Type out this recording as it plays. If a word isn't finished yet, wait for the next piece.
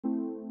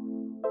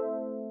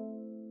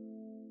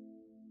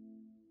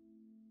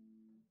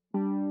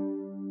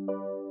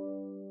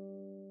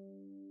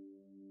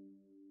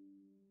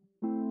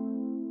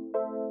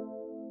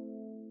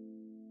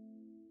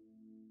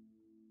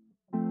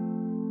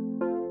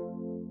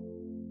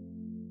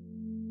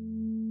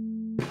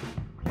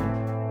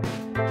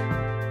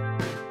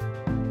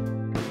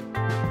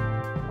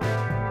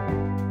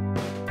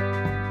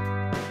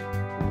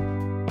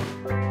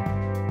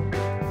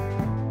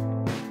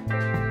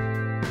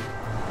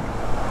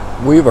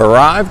We've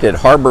arrived at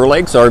Harbor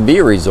Lakes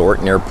RV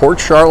Resort near Port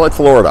Charlotte,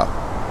 Florida.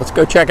 Let's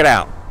go check it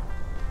out.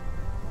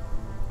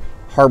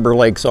 Harbor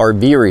Lakes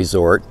RV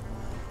Resort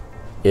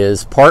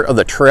is part of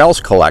the Trails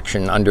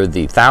collection under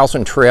the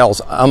Thousand Trails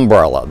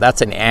umbrella.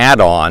 That's an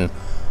add-on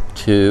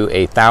to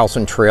a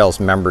Thousand Trails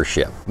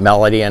membership.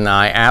 Melody and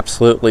I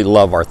absolutely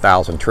love our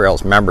Thousand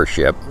Trails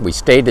membership. We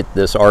stayed at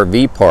this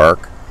RV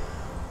park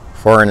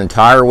for an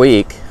entire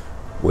week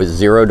with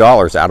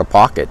 $0 out of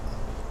pocket.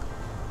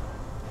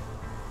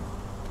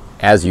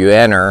 As you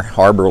enter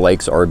Harbor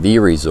Lakes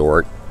RV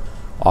Resort,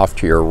 off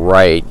to your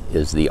right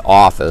is the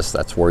office.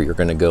 That's where you're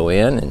going to go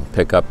in and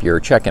pick up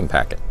your check-in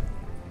packet.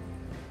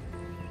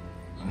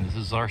 This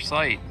is our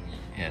site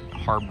at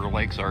Harbor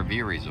Lakes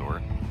RV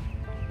Resort.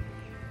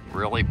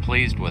 Really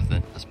pleased with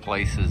it. This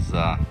place is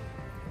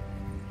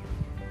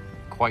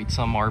quite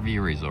some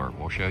RV resort.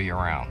 We'll show you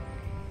around.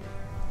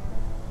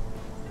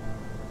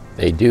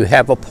 They do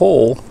have a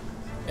pool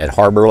at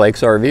Harbor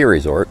Lakes RV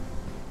Resort.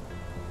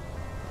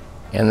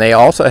 And they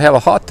also have a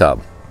hot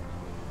tub.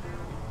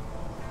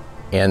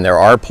 And there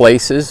are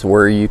places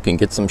where you can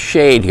get some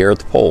shade here at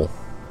the pool.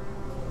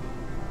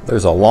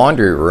 There's a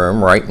laundry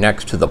room right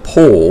next to the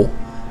pool.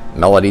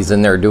 Melody's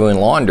in there doing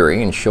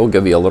laundry and she'll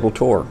give you a little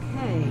tour.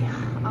 Hey,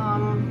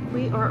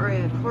 we are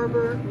at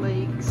Harbor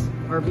Lakes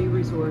RV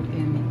Resort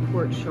in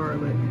Port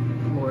Charlotte,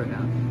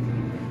 Florida.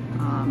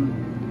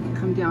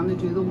 Come down to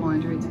do the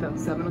laundry. It's about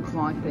 7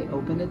 o'clock. They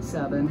open at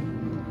 7.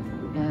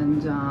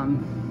 And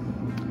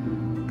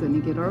going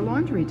to get our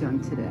laundry done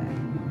today.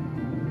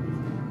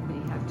 They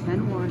have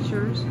 10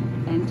 washers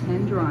and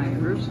 10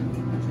 dryers.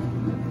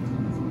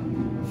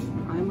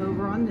 I'm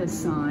over on this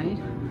side.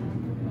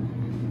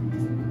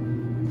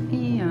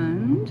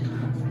 And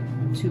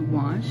to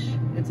wash,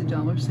 it's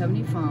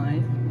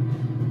 $1.75.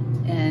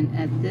 And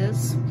at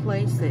this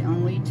place, they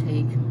only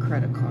take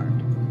credit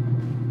card.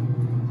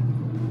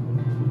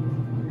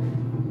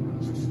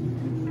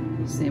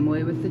 Same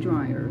way with the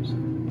dryers.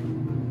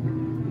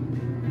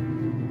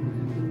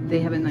 They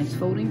have a nice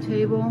folding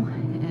table,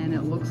 and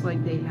it looks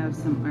like they have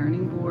some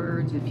ironing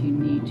boards if you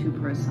need to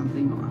press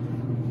something off.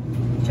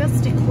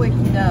 Just a quick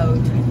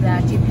note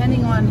that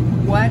depending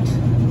on what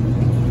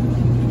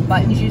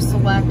buttons you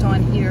select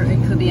on here,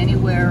 it could be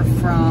anywhere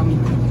from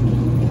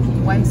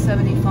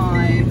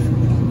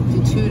 $1.75 to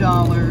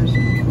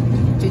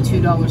 $2 to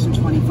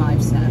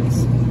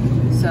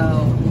 $2.25.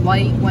 So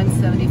light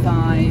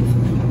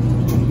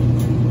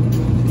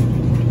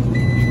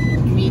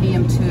 $1.75,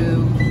 medium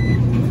 $2,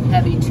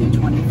 heavy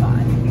 $2.25.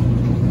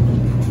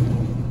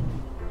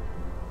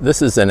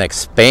 This is an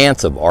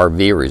expansive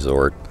RV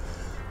resort.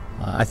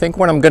 I think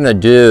what I'm going to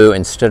do,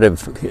 instead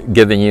of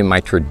giving you my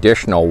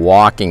traditional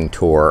walking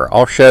tour,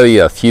 I'll show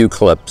you a few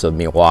clips of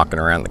me walking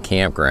around the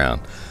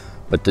campground.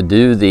 But to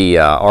do the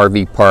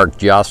RV park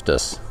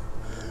justice,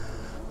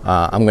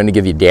 I'm going to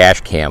give you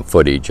dash cam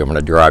footage. I'm going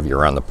to drive you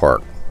around the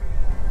park.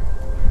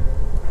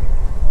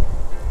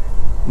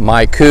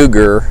 My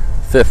Cougar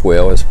fifth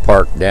wheel is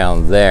parked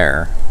down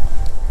there.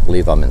 I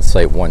believe I'm in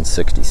Site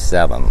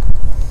 167.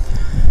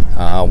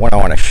 What I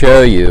want to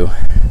show you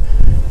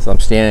is I'm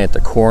standing at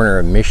the corner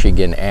of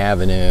Michigan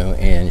Avenue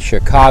and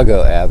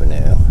Chicago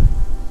Avenue.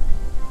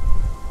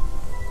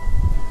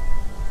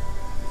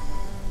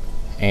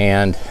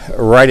 And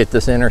right at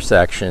this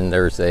intersection,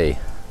 there's a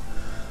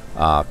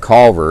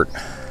culvert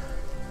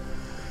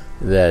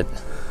that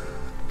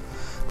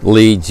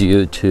leads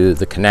you to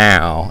the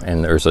canal,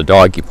 and there's a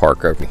doggy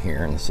park over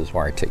here, and this is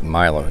where I take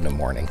Milo in the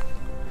morning.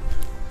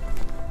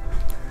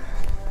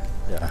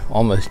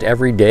 Almost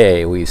every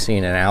day we've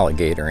seen an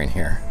alligator in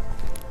here.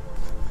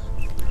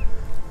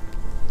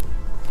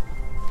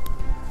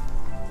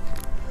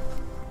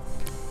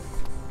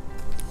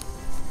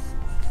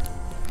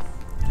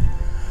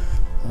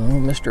 Oh,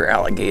 Mr.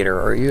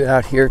 Alligator, are you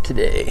out here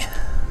today?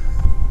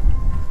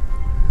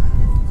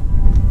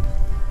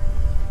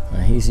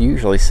 He's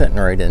usually sitting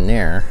right in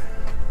there.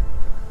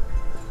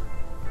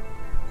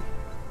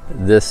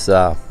 This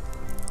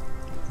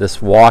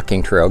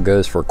walking trail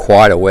goes for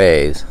quite a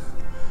ways.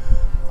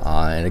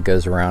 And it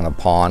goes around a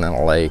pond and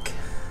a lake.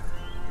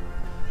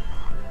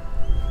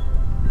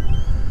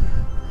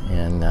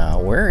 And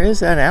where is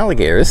that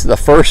alligator? This is the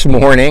first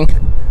morning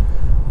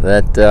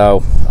that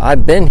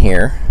I've been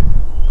here.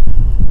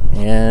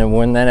 And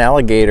when that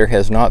alligator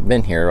has not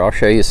been here, I'll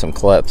show you some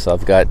clips.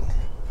 I've got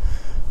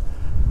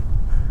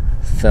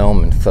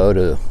film and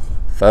photos.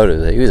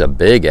 He was a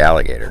big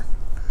alligator.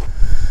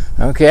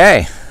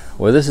 Okay,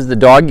 well, this is the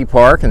doggy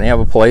park, and they have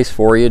a place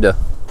for you to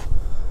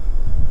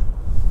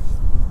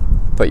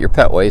put your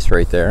pet waste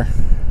right there.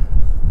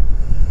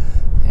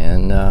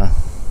 And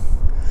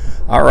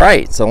all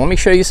right, so let me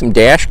show you some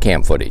dash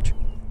cam footage.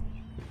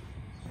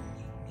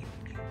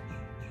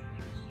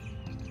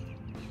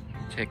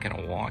 Taking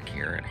a walk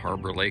here at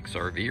Harbor Lakes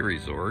RV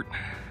Resort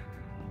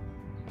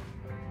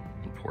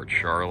in Port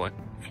Charlotte,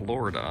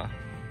 Florida.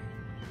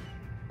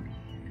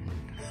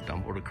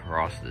 stumbled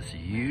across this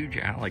huge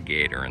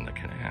alligator in the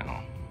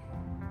canal.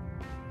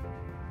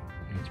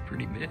 It's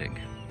pretty big.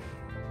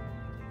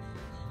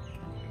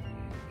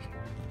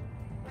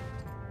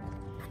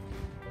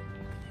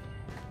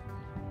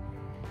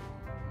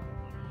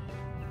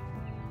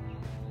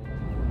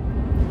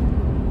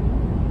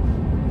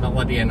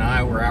 Melody and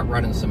I were out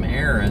running some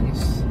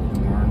errands.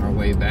 We're on our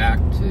way back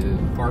to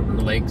Harbor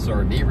Lakes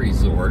RV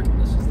Resort.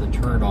 This is the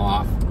turn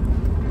off.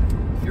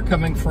 If you're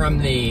coming from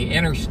the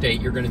interstate,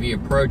 you're going to be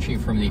approaching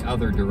from the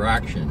other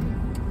direction,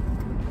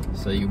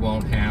 so you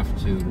won't have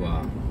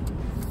to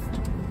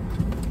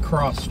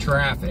cross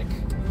traffic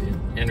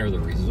and enter the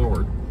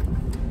resort.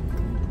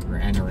 We're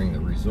entering the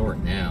resort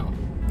now.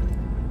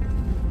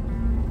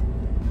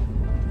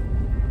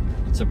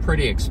 It's a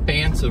pretty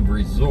expansive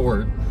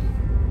resort,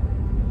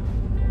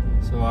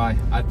 so I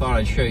thought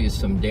I'd show you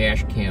some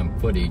dash cam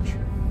footage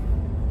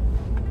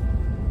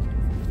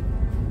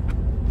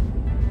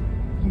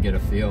and get a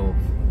feel of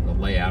the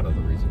layout of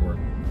the resort.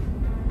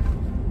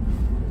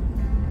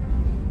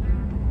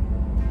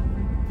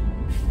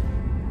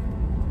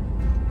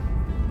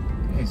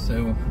 Okay,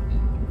 so,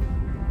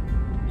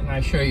 and I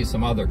show you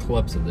some other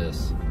clips of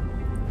this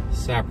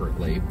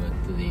separately,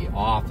 but the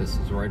office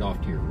is right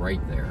off to your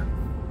right there.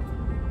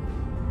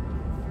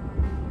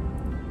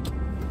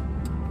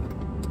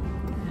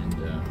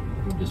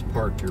 You just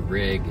park your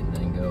rig and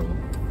then go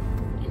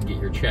and get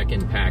your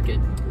check-in packet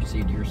and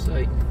proceed to your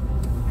site.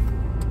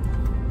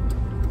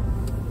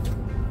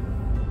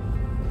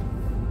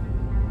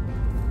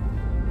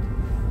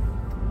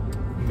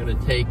 I'm going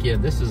to take you,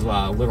 this is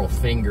a little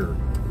finger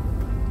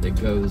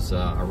that goes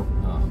up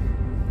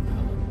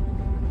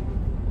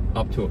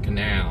to a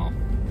canal.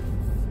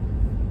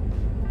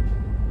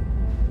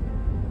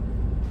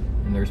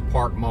 And there's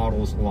park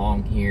models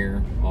along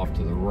here off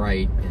to the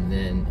right, and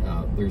then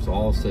there's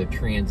also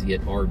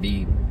transient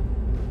RV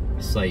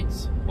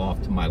sites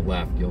off to my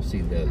left. You'll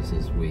see those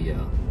as we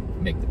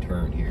make the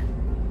turn here.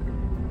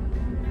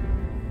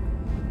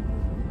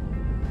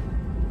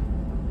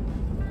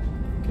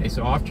 Okay,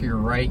 so off to your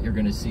right, you're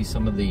going to see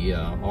some of the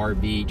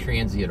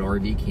transient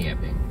RV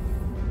camping.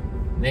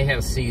 And they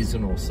have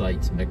seasonal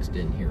sites mixed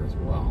in here as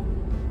well.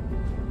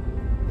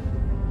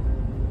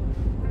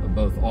 But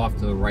both off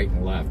to the right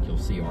and left, you'll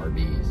see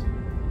RVs.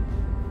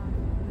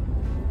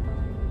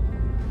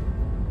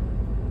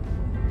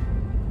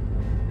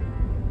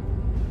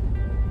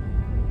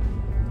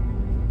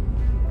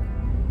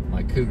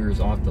 My Cougar's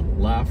off to the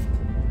left.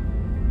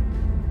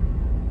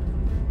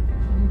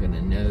 I'm going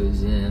to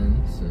nose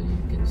in so you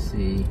can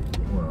see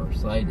where our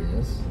site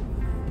is.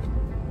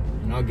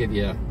 And I'll give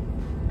you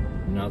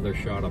another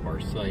shot of our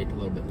site a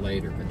little bit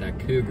later, but that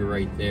Cougar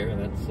right there,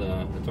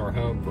 that's our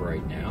home for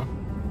right now.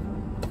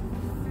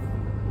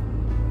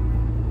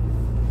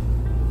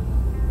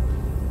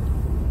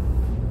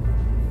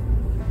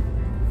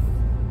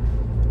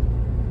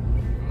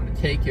 I'm going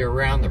to take you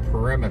around the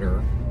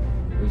perimeter.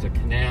 There's a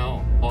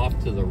canal off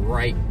to the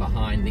right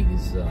behind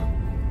these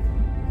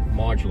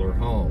modular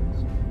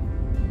homes.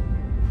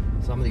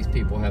 Some of these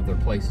people have their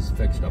places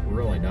fixed up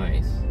really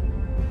nice.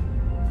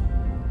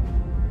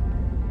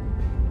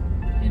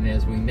 And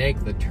as we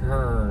make the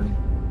turn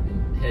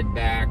and head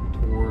back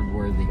toward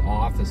where the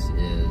office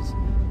is,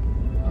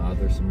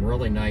 there's some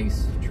really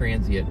nice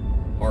transient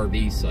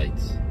RV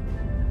sites,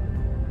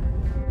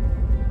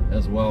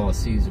 as well as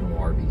seasonal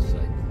RV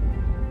sites.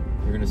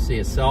 You're going to see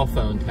a cell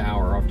phone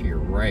tower off to your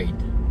right.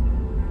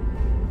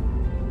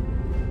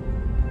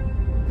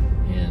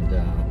 And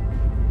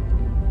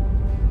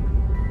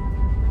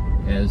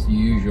as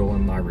usual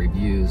in my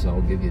reviews,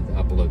 I'll give you the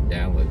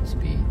upload-download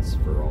speeds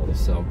for all the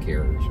cell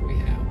carriers we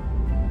have.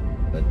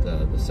 But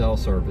the cell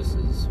service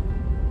is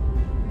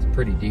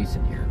pretty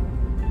decent here.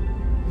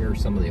 Here are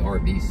some of the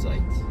RV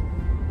sites.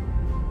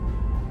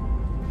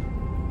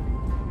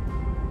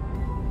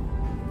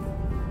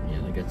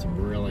 Yeah, they got some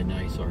really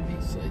nice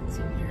RV sites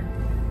in here.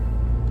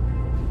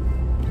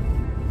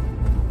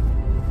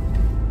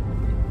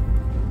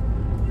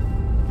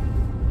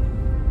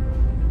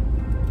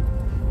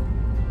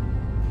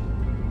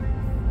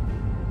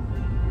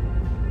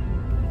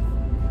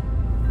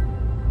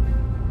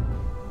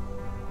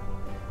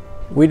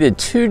 We did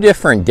 2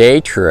 different day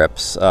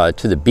trips to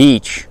the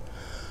beach.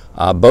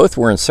 Both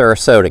were in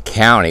Sarasota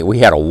County. We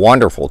had a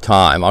wonderful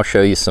time. I'll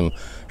show you some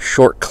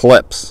short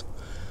clips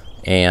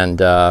and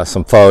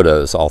some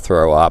photos I'll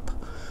throw up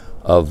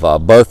of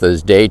both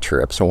those day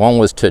trips. And one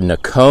was to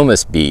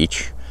Nokomis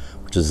Beach,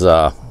 which is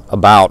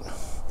about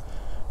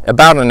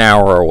an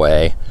hour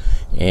away.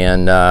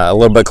 And a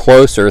little bit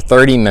closer,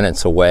 30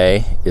 minutes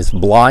away, is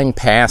Blind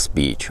Pass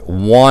Beach.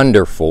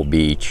 Wonderful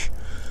beach.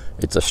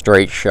 It's a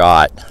straight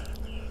shot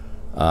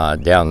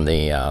down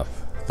the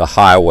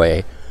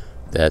highway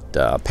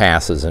that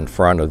passes in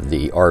front of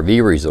the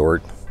RV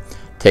resort,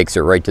 takes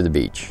it right to the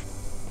beach.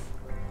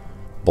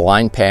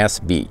 Blind Pass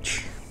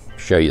Beach.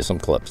 Show you some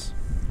clips.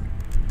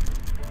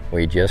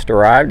 We just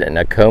arrived at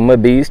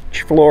Nokomis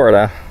Beach,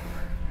 Florida.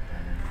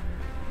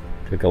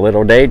 Took a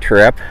little day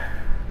trip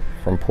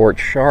from Port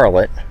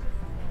Charlotte.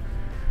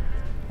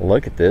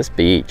 Look at this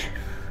beach.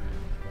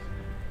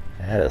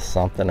 That is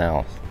something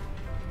else.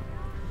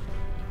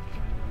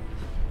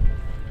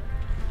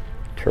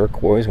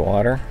 Turquoise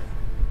water.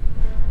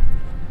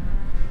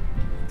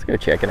 Let's go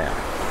check it out.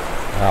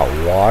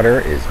 Wow, water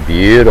is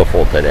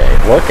beautiful today.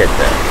 Look at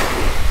this.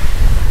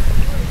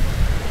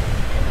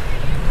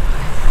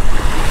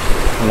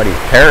 Somebody's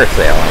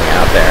parasailing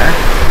out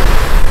there.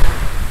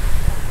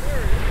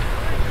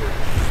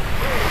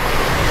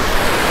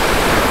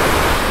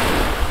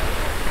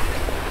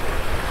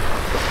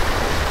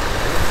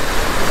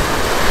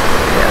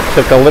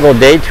 Took a little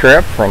day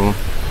trip from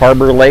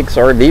Harbor Lakes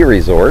RV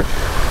Resort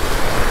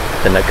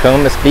to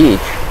Nokomis Beach,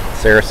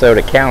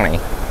 Sarasota County.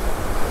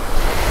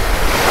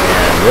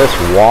 And this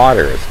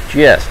water is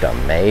just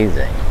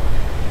amazing.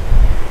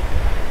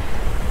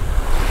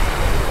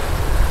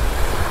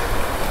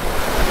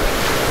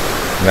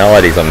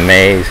 Melody's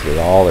amazed at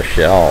all the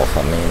shells.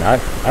 I mean,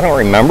 I don't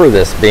remember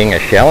this being a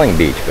shelling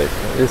beach, but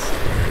this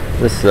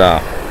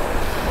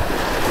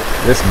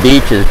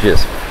beach is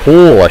just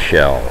full of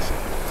shells.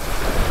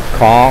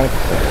 Conchs,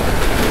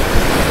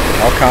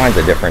 all kinds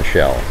of different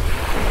shells.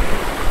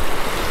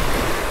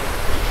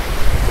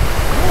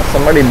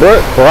 Somebody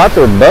brought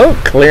their boat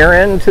clear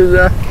into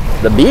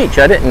the beach.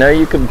 I didn't know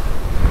you could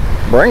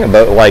bring a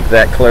boat like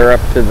that clear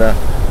up to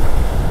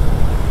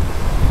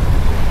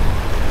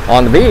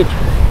on the beach.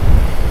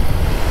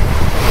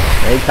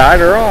 They tied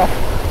her off.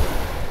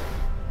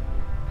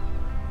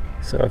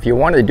 So if you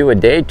want to do a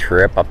day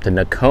trip up to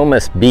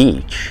Nokomis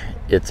Beach,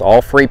 it's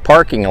all free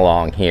parking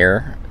along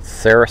here.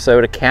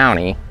 Sarasota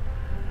County.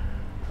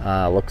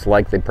 Looks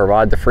like they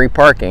provide the free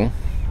parking.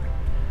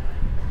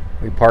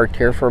 We parked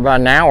here for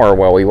about an hour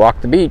while we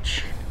walked the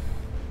beach.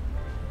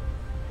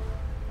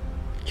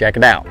 Check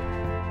it out.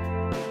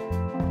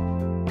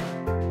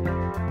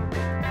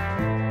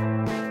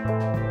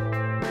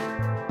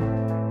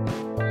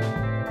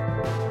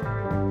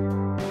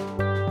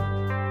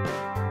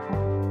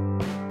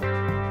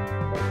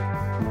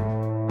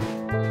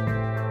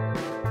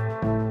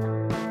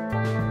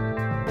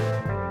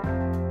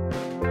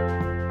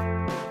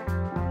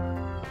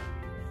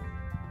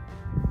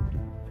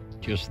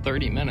 Just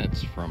 30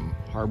 minutes from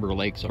Harbor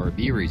Lakes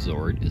RV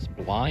Resort is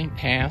Blind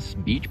Pass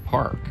Beach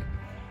Park.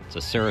 It's a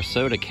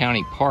Sarasota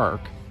County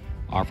park,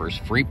 offers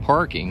free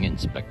parking and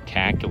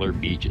spectacular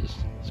beaches.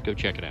 Let's go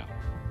check it out.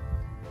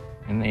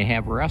 And they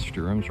have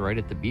restrooms right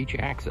at the beach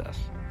access.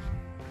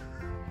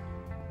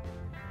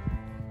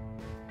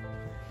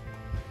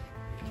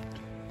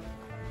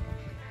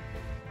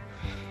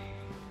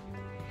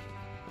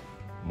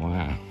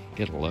 Wow,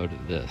 get a load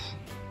of this.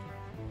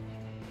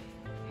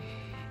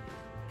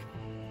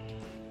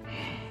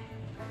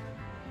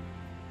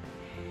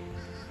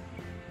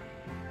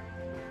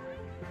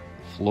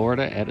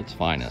 Florida at its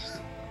finest.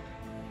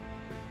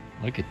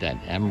 Look at that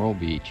Emerald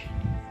Beach.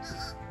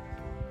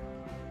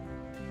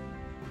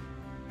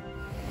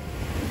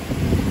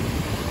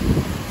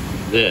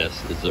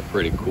 This is a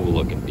pretty cool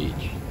looking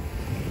beach.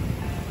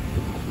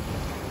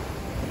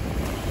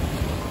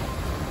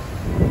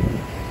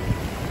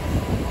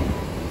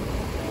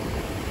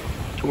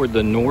 Toward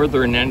the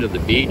northern end of the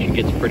beach, it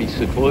gets pretty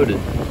secluded.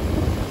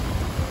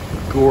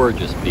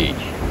 Gorgeous beach.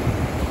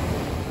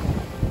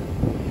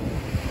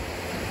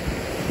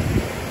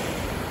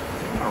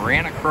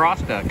 Ran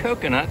across a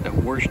coconut that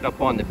washed up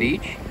on the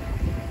beach.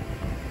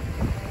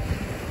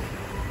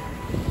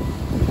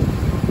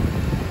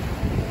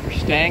 We're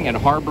staying at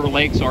Harbor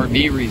Lakes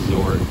RV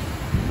Resort.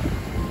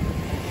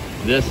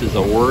 This is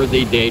a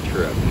worthy day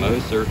trip,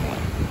 most certainly.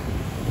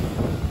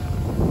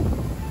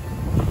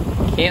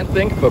 Can't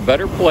think of a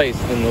better place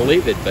than to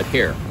leave it but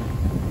here.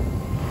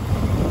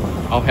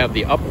 I'll have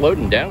the upload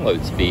and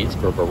download speeds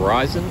for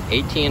Verizon,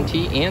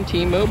 AT&T, and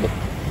T-Mobile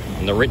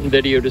in the written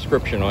video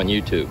description on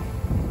YouTube.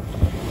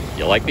 If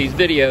you like these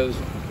videos,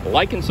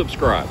 like and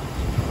subscribe,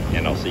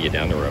 and I'll see you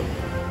down the road.